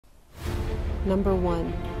Number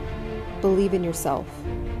 1, believe in yourself.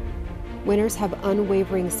 Winners have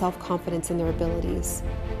unwavering self-confidence in their abilities.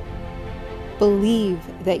 Believe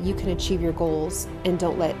that you can achieve your goals and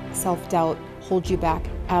don't let self-doubt hold you back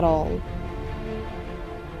at all.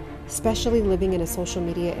 Especially living in a social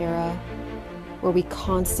media era where we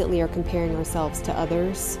constantly are comparing ourselves to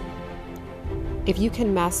others. If you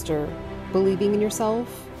can master believing in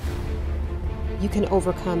yourself, you can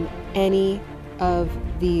overcome any of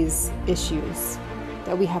these issues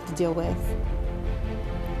that we have to deal with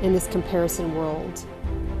in this comparison world.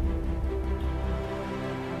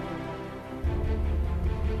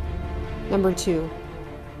 Number 2,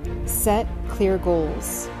 set clear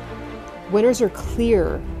goals. Winners are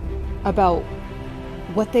clear about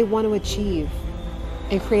what they want to achieve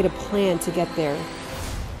and create a plan to get there.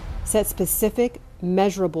 Set specific,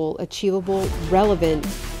 measurable, achievable, relevant,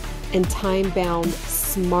 and time-bound,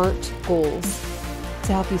 smart goals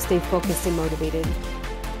to help you stay focused and motivated.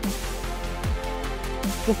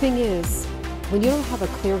 The thing is, when you don't have a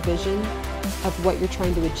clear vision of what you're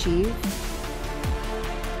trying to achieve,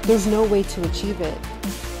 there's no way to achieve it.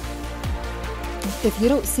 If you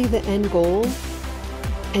don't see the end goal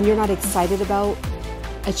and you're not excited about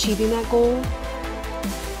achieving that goal,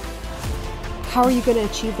 how are you going to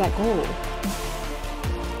achieve that goal?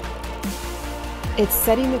 It's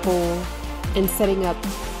setting the goal and setting up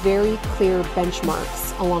very clear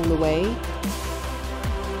benchmarks along the way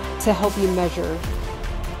to help you measure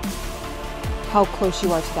how close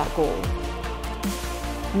you are to that goal,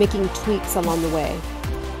 making tweaks along the way.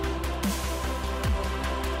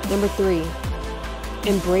 Number 3,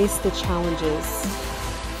 embrace the challenges.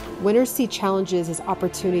 Winners see challenges as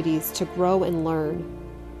opportunities to grow and learn,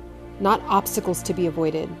 not obstacles to be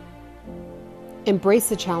avoided. Embrace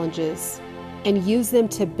the challenges and use them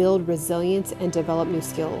to build resilience and develop new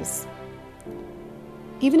skills.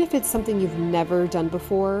 Even if it's something you've never done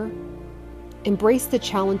before, embrace the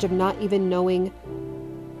challenge of not even knowing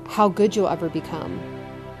how good you'll ever become.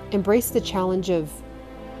 Embrace the challenge of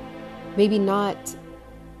maybe not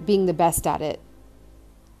being the best at it.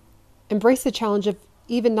 Embrace the challenge of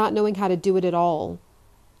even not knowing how to do it at all.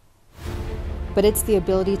 But it's the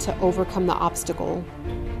ability to overcome the obstacle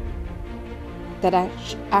that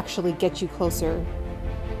actually gets you closer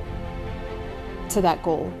to that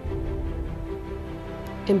goal.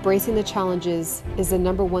 Embracing the challenges is the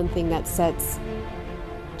number 1 thing that sets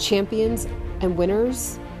champions and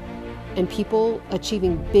winners and people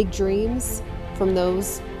achieving big dreams from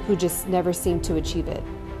those who just never seem to achieve it.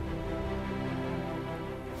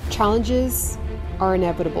 Challenges are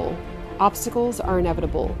inevitable. Obstacles are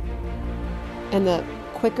inevitable. And the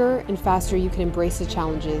quicker and faster you can embrace the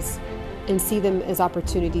challenges and see them as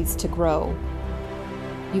opportunities to grow,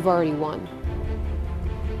 you've already won.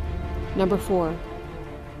 Number 4,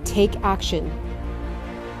 take action.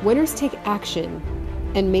 Winners take action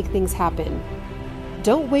and make things happen.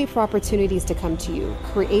 Don't wait for opportunities to come to you.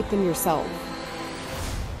 Create them yourself.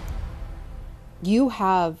 You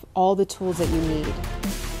have all the tools that you need.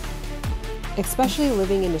 Especially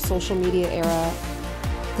living in the social media era,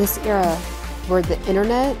 this era where the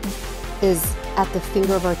internet is at the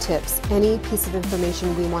finger of our tips. Any piece of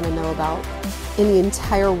information we want to know about in the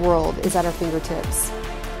entire world is at our fingertips.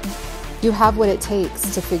 You have what it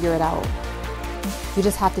takes to figure it out. You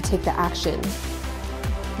just have to take the action.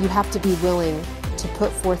 You have to be willing to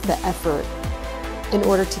put forth the effort in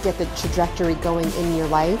order to get the trajectory going in your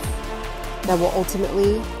life that will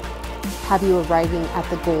ultimately have you arriving at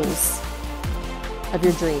the goals of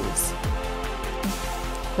your dreams.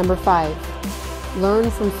 Number 5, learn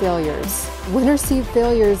from failures. Winners see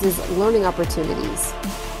failures as learning opportunities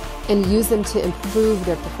and use them to improve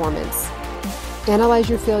their performance. Analyze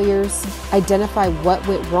your failures, identify what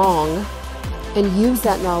went wrong, and use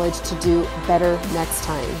that knowledge to do better next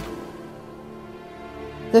time.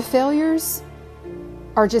 The failures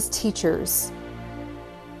are just teachers.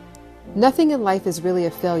 Nothing in life is really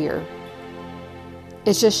a failure.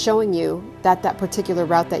 It's just showing you that that particular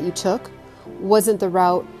route that you took wasn't the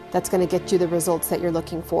route that's going to get you the results that you're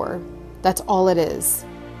looking for. That's all it is.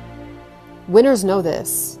 Winners know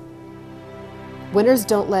this. Winners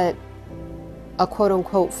don't let a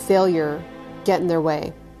quote-unquote failure get in their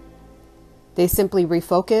way. They simply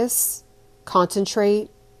refocus, concentrate,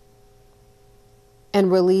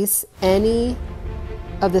 and release any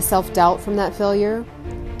of the self-doubt from that failure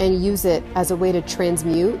and use it as a way to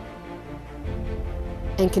transmute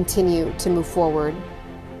and continue to move forward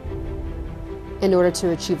in order to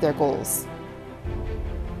achieve their goals.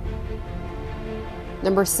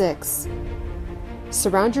 Number 6,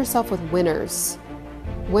 surround yourself with winners.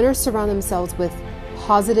 Winners surround themselves with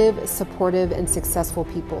positive, supportive, and successful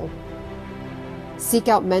people. Seek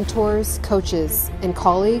out mentors, coaches, and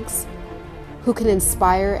colleagues who can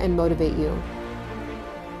inspire and motivate you.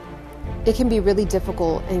 It can be really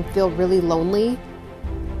difficult and feel really lonely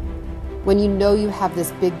when you know you have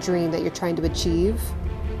this big dream that you're trying to achieve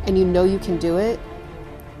and you know you can do it,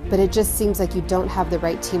 but it just seems like you don't have the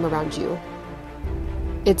right team around you.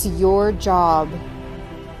 It's your job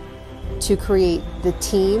to create the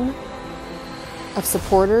team of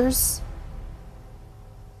supporters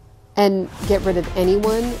and get rid of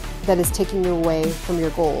anyone that is taking you away from your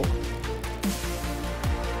goal.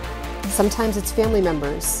 Sometimes it's family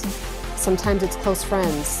members. Sometimes it's close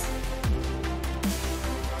friends.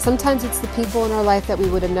 Sometimes it's the people in our life that we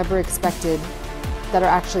would have never expected that are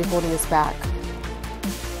actually holding us back.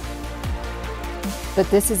 But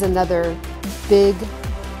this is another big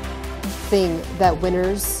thing that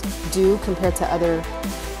winners do compared to other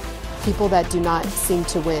people that do not seem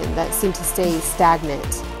to win, that seem to stay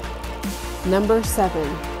stagnant. Number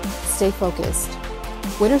 7, stay focused.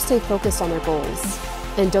 Winners stay focused on their goals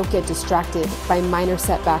and don't get distracted by minor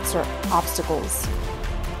setbacks or obstacles.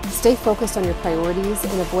 Stay focused on your priorities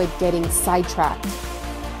and avoid getting sidetracked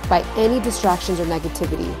by any distractions or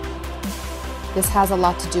negativity. This has a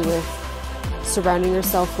lot to do with surrounding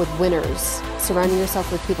yourself with winners, surrounding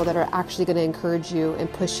yourself with people that are actually going to encourage you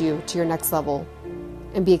and push you to your next level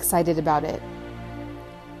and be excited about it.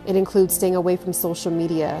 It includes staying away from social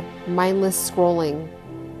media, mindless scrolling.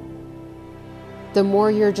 The more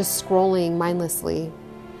you're just scrolling mindlessly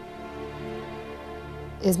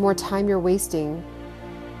is more time you're wasting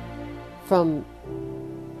from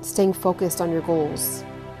staying focused on your goals.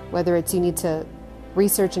 Whether it's you need to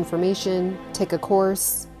research information, take a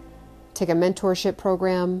course, take a mentorship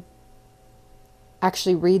program,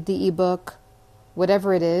 actually read the ebook,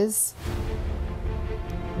 whatever it is,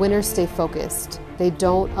 winners stay focused. They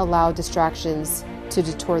don't allow distractions to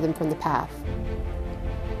detour them from the path.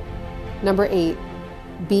 Number 8,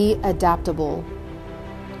 be adaptable.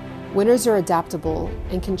 Winners are adaptable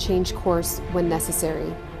and can change course when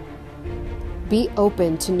necessary. Be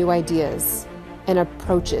open to new ideas and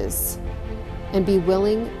approaches, and be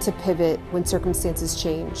willing to pivot when circumstances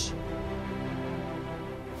change.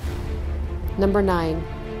 Number 9,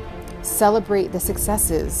 celebrate the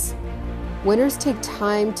successes. Winners take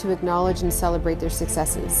time to acknowledge and celebrate their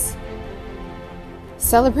successes.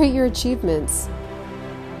 Celebrate your achievements,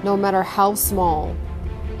 no matter how small,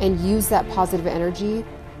 and use that positive energy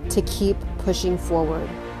to keep pushing forward.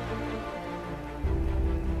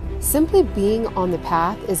 Simply being on the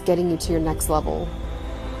path is getting you to your next level.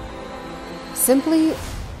 Simply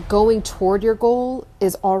going toward your goal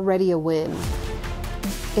is already a win.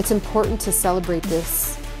 It's important to celebrate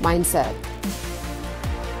this mindset.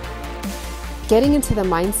 Getting into the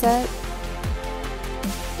mindset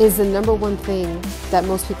is the number one thing that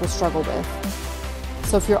most people struggle with.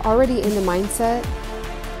 So if you're already in the mindset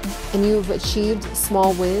and you've achieved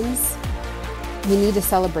small wins, you need to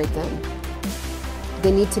celebrate them.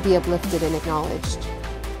 They need to be uplifted and acknowledged.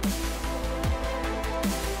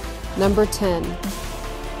 Number 10,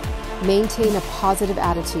 maintain a positive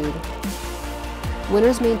attitude.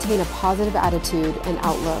 Winners maintain a positive attitude and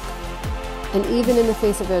outlook. And even in the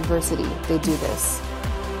face of adversity, they do this.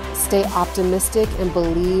 Stay optimistic and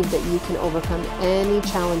believe that you can overcome any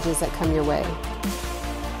challenges that come your way.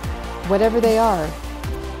 Whatever they are.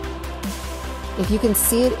 If you can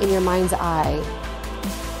see it in your mind's eye,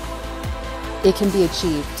 it can be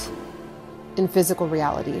achieved in physical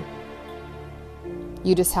reality.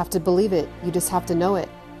 You just have to believe it. You just have to know it.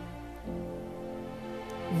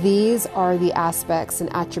 These are the aspects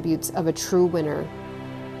and attributes of a true winner.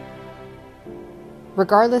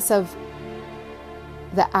 Regardless of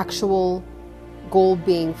the actual goal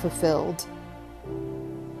being fulfilled,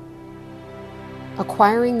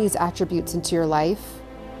 acquiring these attributes into your life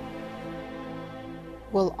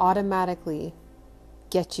will automatically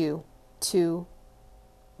get you to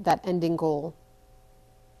that ending goal.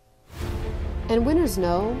 And winners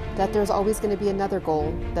know that there's always going to be another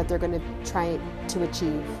goal that they're going to try to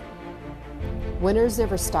achieve. Winners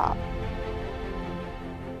never stop.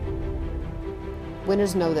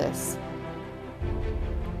 Winners know this.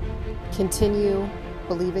 Continue,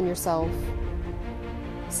 believe in yourself,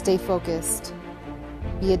 stay focused,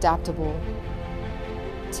 be adaptable,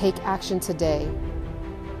 take action today,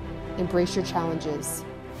 embrace your challenges,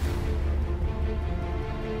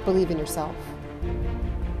 believe in yourself.